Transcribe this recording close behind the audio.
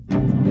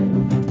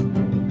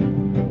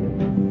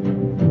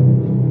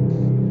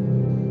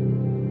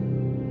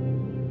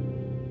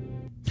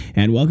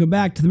And welcome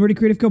back to the Murdy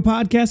Creative Co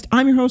podcast.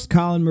 I'm your host,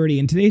 Colin Murdy,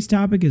 and today's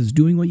topic is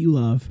doing what you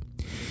love.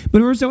 But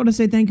first, I want to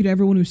say thank you to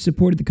everyone who's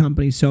supported the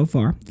company so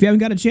far. If you haven't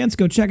got a chance,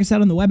 go check us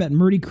out on the web at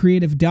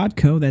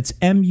murdycreative.co. That's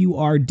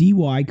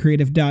MURDY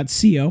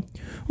creative.co.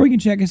 Or you can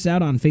check us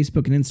out on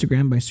Facebook and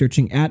Instagram by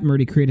searching at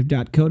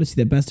murdycreative.co to see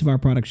the best of our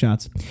product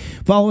shots.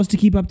 Follow us to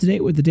keep up to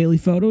date with the daily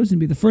photos and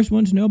be the first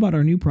one to know about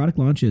our new product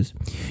launches.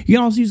 You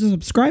can also use the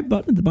subscribe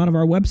button at the bottom of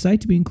our website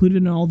to be included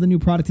in all the new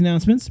product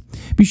announcements.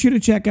 Be sure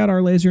to check out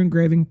our laser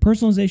engraving,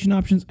 personalization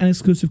options, and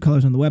exclusive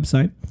colors on the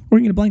website, or you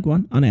can get a blank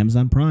one on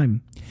Amazon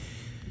Prime.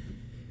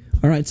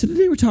 All right, so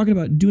today we're talking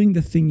about doing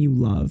the thing you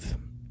love.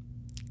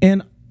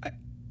 And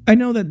I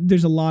know that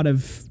there's a lot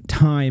of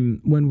time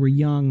when we're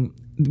young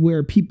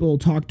where people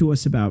talk to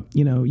us about,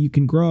 you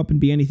can grow up and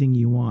be anything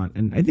you want.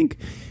 And I think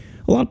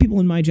a lot of people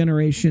in my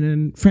generation,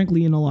 and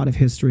frankly in a lot of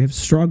history, have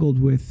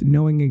struggled with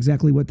knowing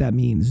exactly what that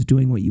means,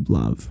 doing what you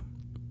love.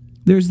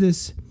 There's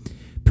this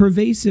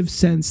pervasive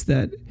sense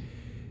that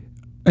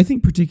I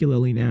think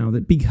particularly now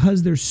that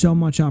because there's so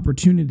much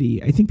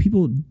opportunity, I think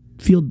people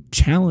feel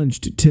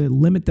challenged to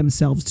limit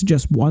themselves to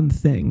just one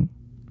thing.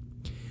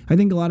 I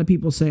think a lot of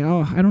people say,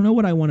 I don't know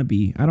what I want to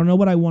be. I don't know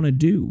what I want to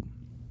do.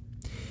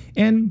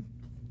 And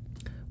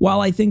while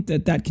I think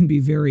that can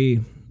be very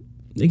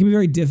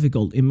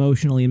difficult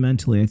emotionally and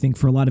mentally, I think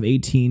for a lot of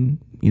 18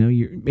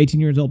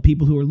 years old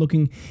people who are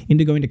looking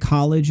into going to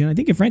college, and I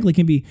think it frankly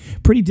can be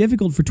pretty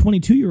difficult for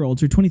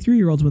 22-year-olds or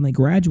 23-year-olds when they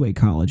graduate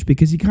college,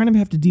 because you kind of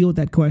have to deal with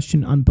that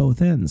question on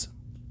both ends.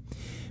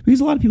 Because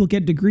a lot of people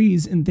get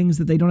degrees in things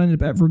that they don't end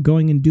up ever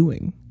going and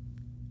doing.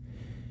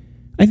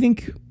 I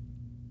think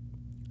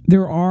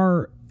there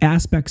are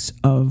aspects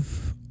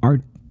of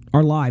our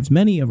lives,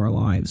 many of our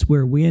lives,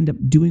 where we end up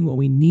doing what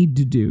we need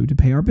to do to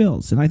pay our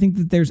bills. And I think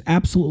that there's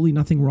absolutely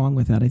nothing wrong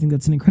with that. I think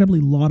that's an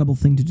incredibly laudable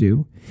thing to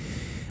do.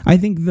 I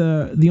think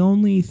the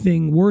only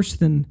thing worse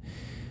than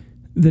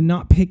the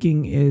not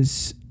picking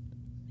is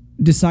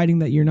deciding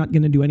that you're not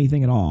going to do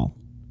anything at all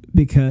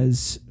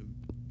because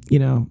you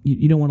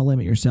don't want to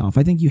limit yourself.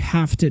 I think you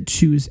have to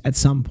choose at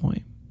some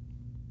point.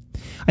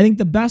 I think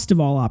the best of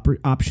all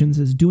options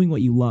is doing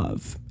what you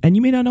love. And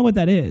you may not know what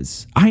that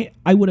is. I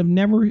would have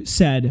never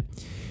said,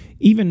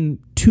 even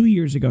 2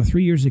 years ago,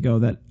 3 years ago,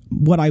 that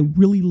what I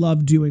really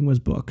loved doing was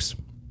books.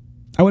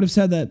 I would have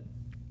said that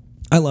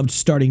I loved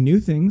starting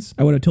new things.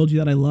 I would have told you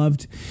that I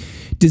loved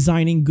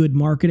designing good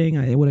marketing.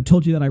 I would have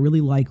told you that I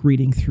really like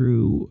reading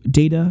through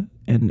data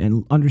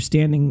and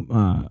understanding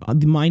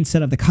the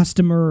mindset of the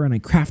customer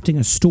and crafting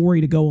a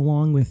story to go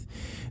along with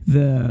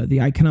the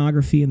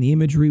iconography and the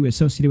imagery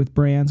associated with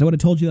brands. I would have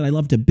told you that I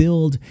love to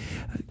build,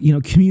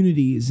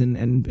 communities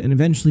and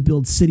eventually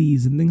build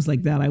cities and things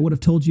like that. I would have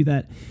told you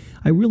that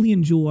I really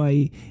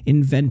enjoy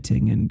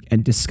inventing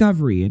and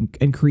discovery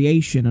and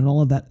creation and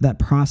all of that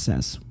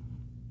process.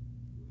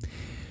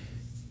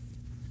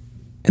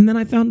 And then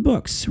I found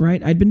books,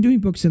 right? I'd been doing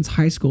books since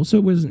high school, so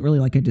it wasn't really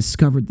like I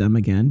discovered them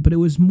again, but it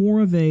was more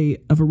of a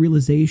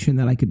realization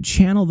that I could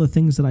channel the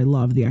things that I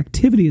love, the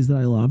activities that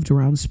I loved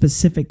around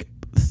specific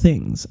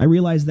things. I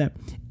realized that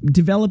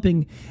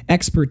developing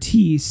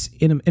expertise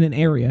in an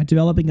area,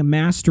 developing a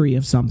mastery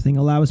of something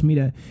allows me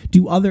to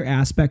do other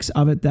aspects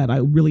of it that I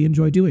really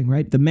enjoy doing,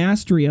 right? The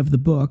mastery of the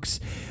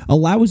books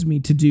allows me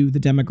to do the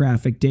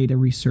demographic data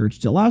research,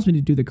 it allows me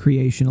to do the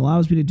creation,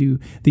 allows me to do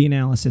the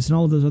analysis and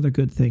all of those other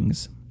good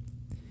things.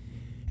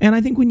 And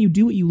I think when you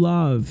do what you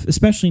love,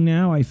 especially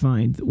now, I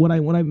find what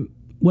I'm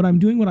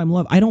doing, what I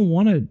love, I don't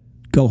want to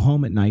go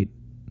home at night.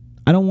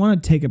 I don't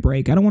want to take a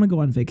break. I don't want to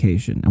go on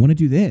vacation. I want to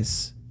do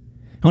this.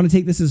 I want to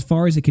take this as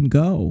far as it can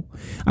go.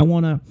 I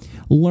want to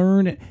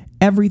learn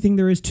everything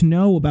there is to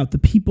know about the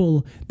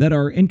people that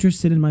are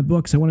interested in my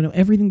books. I want to know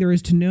everything there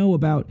is to know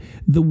about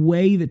the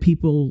way that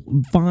people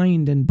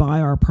find and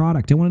buy our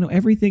product. I want to know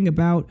everything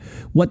about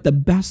what the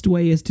best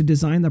way is to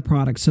design the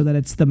product so that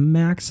it's the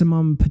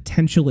maximum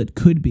potential it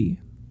could be.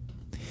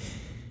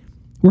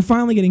 We're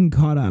finally getting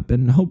caught up,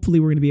 and hopefully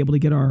we're going to be able to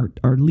get our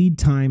lead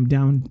time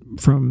down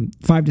from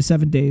 5 to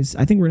 7 days.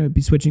 I think we're going to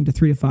be switching to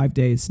 3 to 5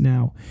 days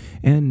now.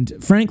 And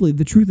frankly,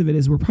 the truth of it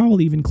is we're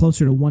probably even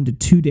closer to 1 to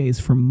 2 days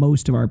for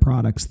most of our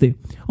products. The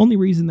only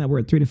reason that we're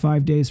at 3 to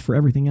 5 days for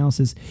everything else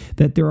is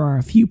that there are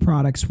a few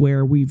products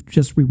where we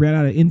ran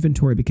out of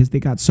inventory because they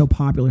got so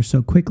popular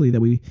so quickly that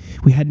we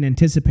hadn't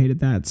anticipated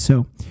that.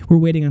 So we're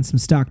waiting on some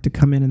stock to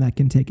come in, and that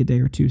can take a day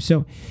or two.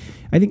 So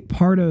I think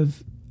part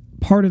of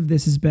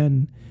this has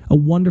been a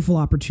wonderful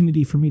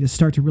opportunity for me to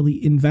start to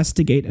really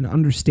investigate and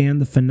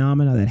understand the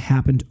phenomena that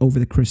happened over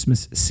the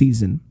Christmas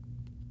season.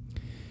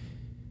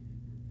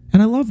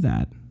 And I love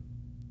that.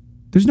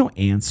 There's no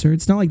answer.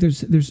 It's not like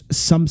there's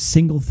some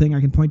single thing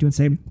I can point to and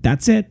say,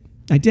 that's it.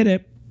 I did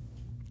it.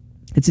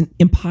 It's an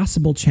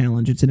impossible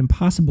challenge. It's an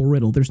impossible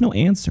riddle. There's no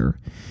answer.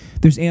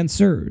 There's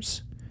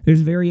answers.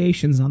 There's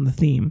variations on the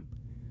theme.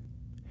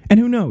 And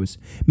who knows?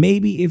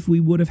 Maybe if we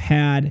would have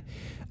had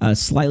a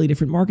slightly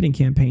different marketing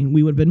campaign,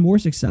 we would have been more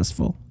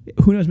successful.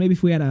 Who knows? Maybe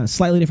if we had a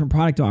slightly different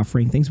product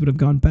offering, things would have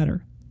gone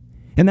better.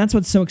 And that's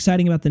what's so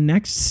exciting about the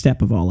next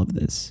step of all of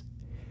this.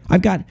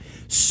 I've got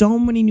so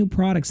many new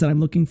products that I'm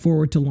looking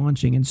forward to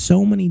launching, and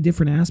so many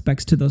different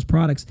aspects to those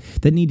products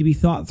that need to be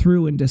thought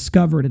through and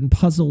discovered and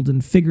puzzled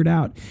and figured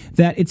out,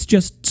 that it's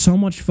just so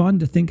much fun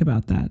to think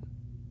about that.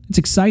 It's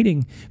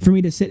exciting for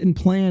me to sit and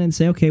plan and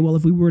say, okay, well,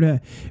 if we were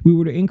to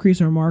increase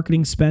our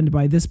marketing spend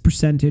by this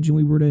percentage, and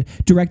we were to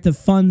direct the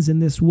funds in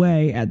this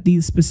way at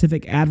these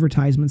specific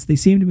advertisements, they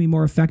seem to be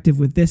more effective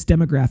with this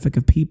demographic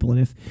of people. And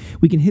if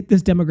we can hit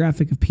this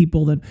demographic of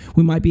people, then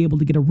we might be able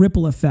to get a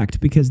ripple effect,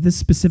 because this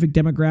specific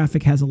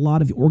demographic has a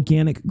lot of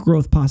organic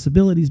growth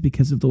possibilities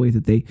because of the way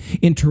that they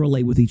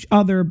interrelate with each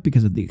other,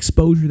 because of the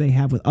exposure they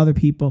have with other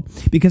people,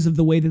 because of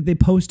the way that they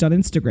post on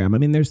Instagram. I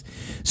mean, there's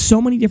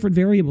so many different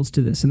variables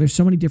to this, and there's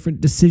so many different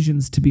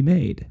decisions to be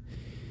made,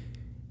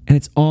 and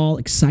it's all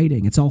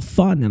exciting, it's all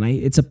fun, and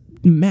it's a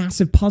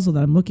massive puzzle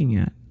that I'm looking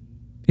at.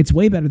 It's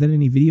way better than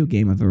any video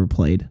game I've ever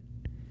played,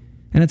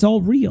 and it's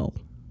all real.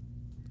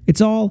 It's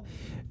all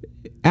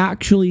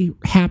actually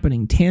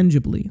happening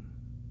tangibly.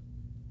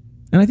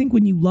 And I think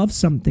when you love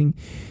something,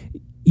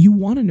 you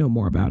want to know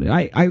more about it.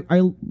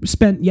 I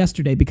spent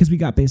yesterday, because we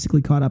got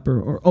basically caught up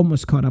or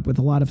almost caught up with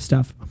a lot of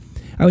stuff,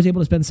 I was able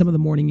to spend some of the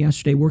morning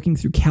yesterday working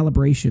through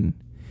calibration.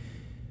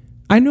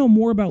 I know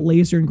more about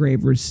laser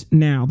engravers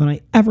now than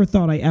I ever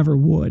thought I ever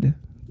would,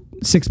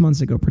 6 months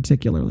ago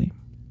particularly.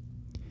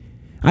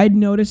 I had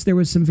noticed there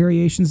was some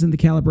variations in the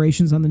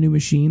calibrations on the new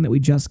machine that we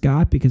just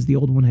got, because the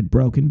old one had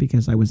broken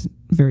because I was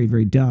very,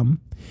 very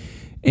dumb.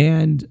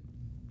 And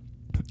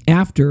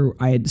after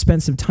I had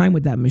spent some time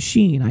with that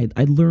machine,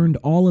 I learned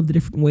all of the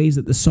different ways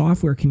that the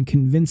software can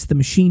convince the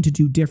machine to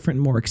do different,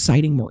 more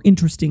exciting, more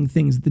interesting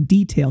things. The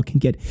detail can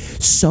get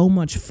so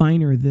much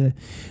finer.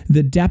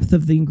 The depth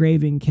of the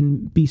engraving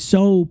can be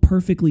so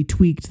perfectly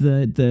tweaked.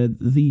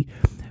 The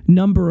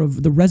number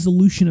of the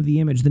resolution of the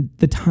image,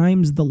 the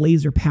times the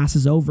laser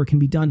passes over, can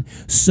be done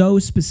so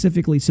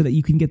specifically so that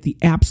you can get the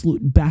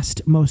absolute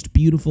best, most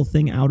beautiful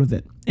thing out of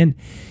it. And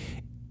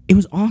it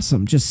was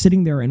awesome just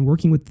sitting there and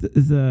working with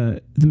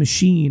the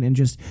machine and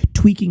just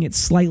tweaking it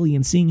slightly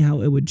and seeing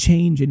how it would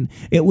change. And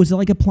it was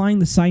like applying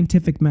the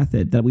scientific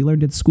method that we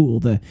learned at school,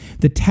 the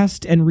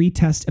test and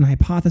retest and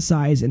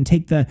hypothesize and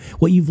take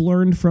what you've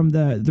learned from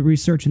the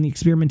research and the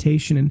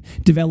experimentation and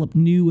develop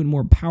new and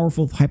more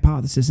powerful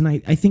hypotheses. And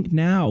I think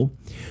now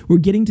we're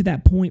getting to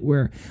that point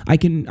where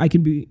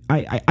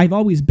I've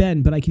always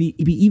been, but I can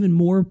be even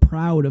more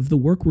proud of the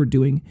work we're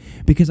doing,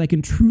 because I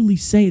can truly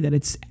say that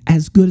it's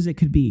as good as it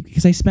could be,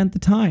 because I spent the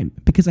time,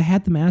 because I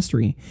had the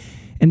mastery,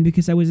 and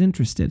because I was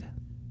interested.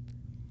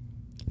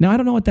 Now, I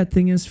don't know what that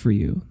thing is for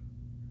you.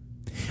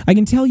 I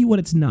can tell you what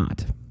it's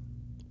not.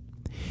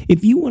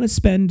 If you want to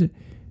spend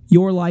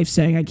your life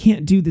saying, I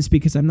can't do this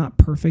because I'm not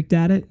perfect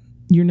at it,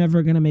 you're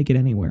never going to make it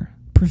anywhere.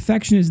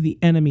 Perfection is the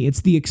enemy. It's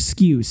the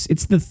excuse.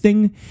 It's the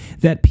thing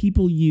that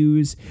people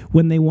use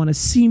when they want to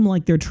seem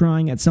like they're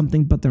trying at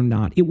something, but they're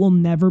not. It will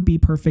never be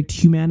perfect.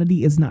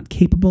 Humanity is not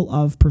capable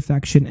of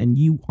perfection, and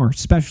you are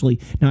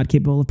especially not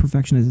capable of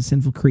perfection as a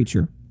sinful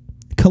creature.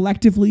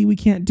 Collectively, we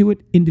can't do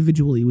it.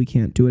 Individually, we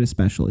can't do it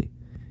especially.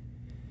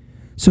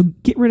 So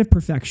get rid of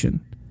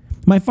perfection.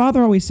 My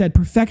father always said,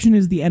 perfection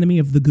is the enemy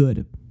of the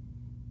good.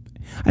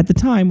 At the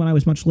time, when I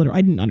was much littler,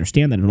 I didn't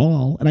understand that at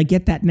all, and I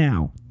get that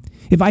now.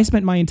 If I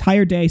spent my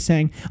entire day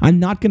saying, I'm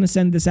not going to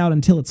send this out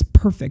until it's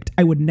perfect,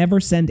 I would never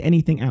send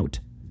anything out.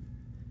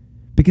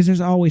 Because there's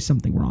always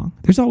something wrong.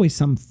 There's always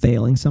some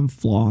failing, some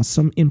flaw,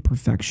 some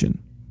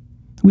imperfection.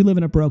 We live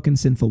in a broken,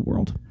 sinful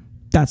world.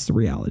 That's the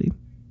reality.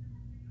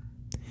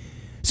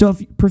 So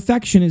if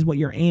perfection is what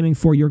you're aiming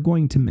for, you're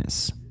going to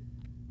miss.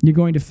 You're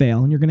going to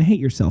fail, and you're going to hate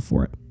yourself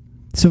for it.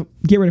 So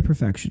get rid of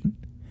perfection.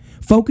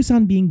 Focus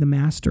on being the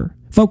master.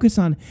 Focus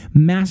on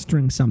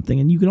mastering something,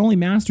 and you can only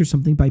master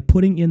something by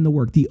putting in the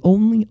work. The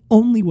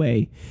only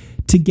way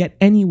to get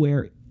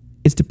anywhere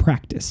is to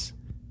practice.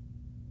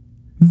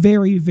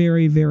 Very,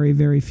 very, very,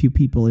 very few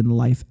people in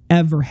life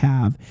ever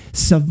have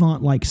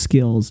savant-like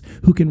skills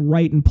who can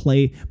write and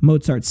play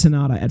Mozart's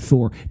Sonata at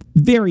 4.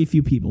 Very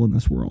few people in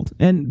this world,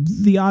 and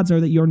the odds are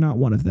that you're not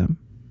one of them.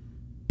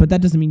 But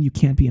that doesn't mean you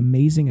can't be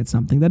amazing at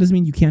something. That doesn't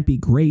mean you can't be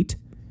great.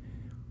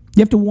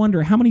 You have to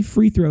wonder, how many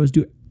free throws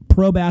do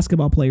pro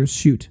basketball players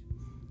shoot?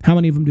 How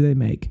many of them do they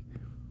make?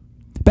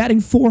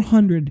 Batting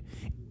 .400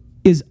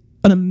 is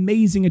an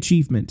amazing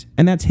achievement,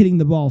 and that's hitting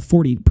the ball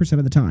 40%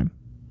 of the time.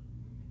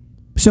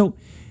 So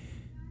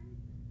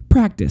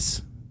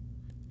practice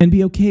and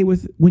be okay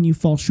with when you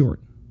fall short.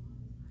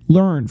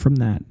 Learn from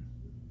that.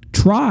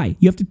 Try.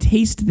 You have to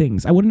taste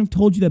things. I wouldn't have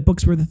told you that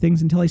books were the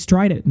things until I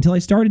tried it, until I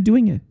started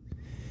doing it.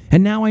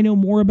 And now I know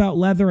more about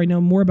leather. I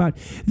know more about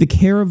the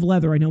care of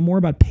leather. I know more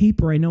about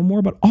paper. I know more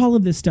about all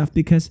of this stuff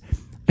because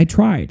I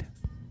tried.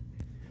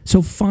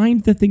 So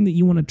find the thing that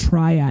you want to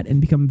try at and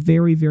become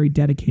very, very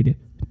dedicated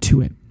to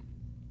it.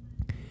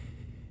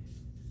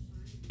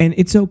 And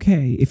it's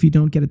okay if you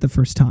don't get it the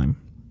first time.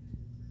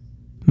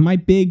 My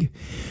big,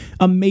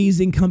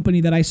 amazing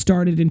company that I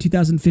started in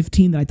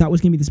 2015 that I thought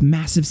was going to be this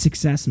massive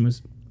success and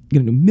was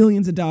going to do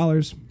millions of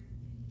dollars,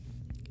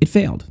 it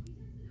failed.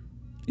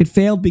 It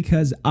failed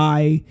because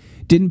I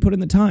didn't put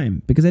in the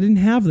time, because I didn't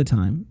have the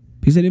time.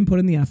 because I didn't put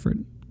in the effort.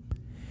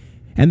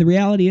 And the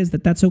reality is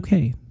that that's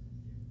okay.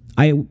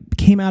 I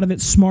came out of it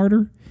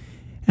smarter,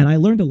 and I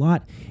learned a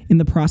lot in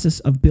the process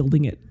of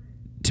building it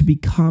to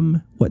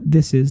become what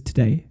this is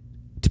today,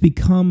 to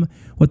become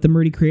what the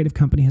Murdy Creative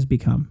Company has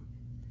become.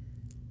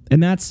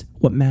 And that's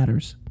what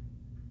matters.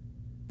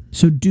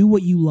 So do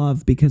what you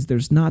love, because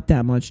there's not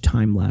that much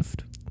time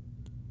left.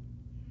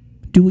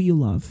 Do what you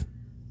love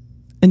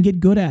and get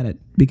good at it,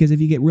 because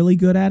if you get really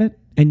good at it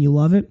and you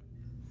love it,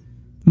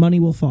 money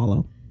will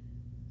follow.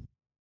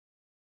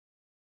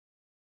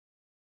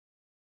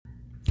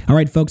 All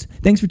right, folks,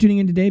 thanks for tuning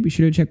in today. Be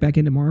sure to check back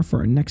in tomorrow for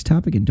our next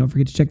topic, and don't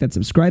forget to check that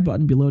subscribe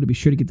button below to be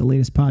sure to get the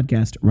latest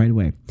podcast right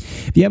away.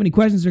 If you have any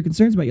questions or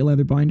concerns about your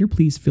leather binder,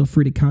 please feel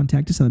free to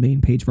contact us on the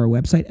main page of our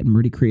website at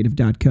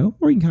murdycreative.co,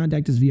 or you can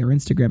contact us via our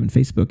Instagram and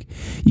Facebook.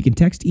 You can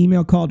text,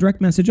 email, call, direct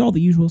message, all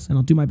the usuals, and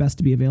I'll do my best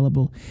to be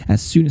available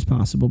as soon as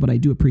possible, but I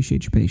do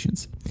appreciate your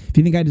patience. If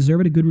you think I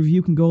deserve it, a good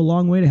review can go a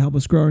long way to help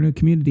us grow our new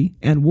community,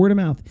 and word of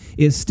mouth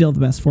is still the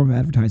best form of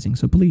advertising,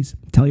 so please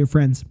tell your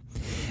friends.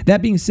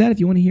 That being said,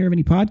 if you want to hear of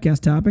any podcast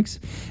topics,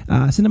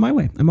 send them my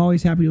way. I'm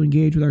always happy to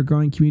engage with our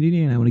growing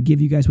community, and I want to give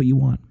you guys what you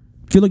want.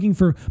 If you're looking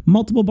for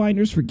multiple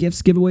binders for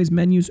gifts, giveaways,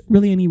 menus,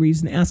 really any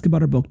reason, ask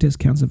about our book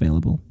discounts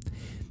available.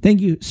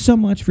 Thank you so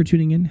much for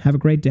tuning in. Have a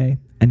great day,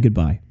 and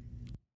goodbye.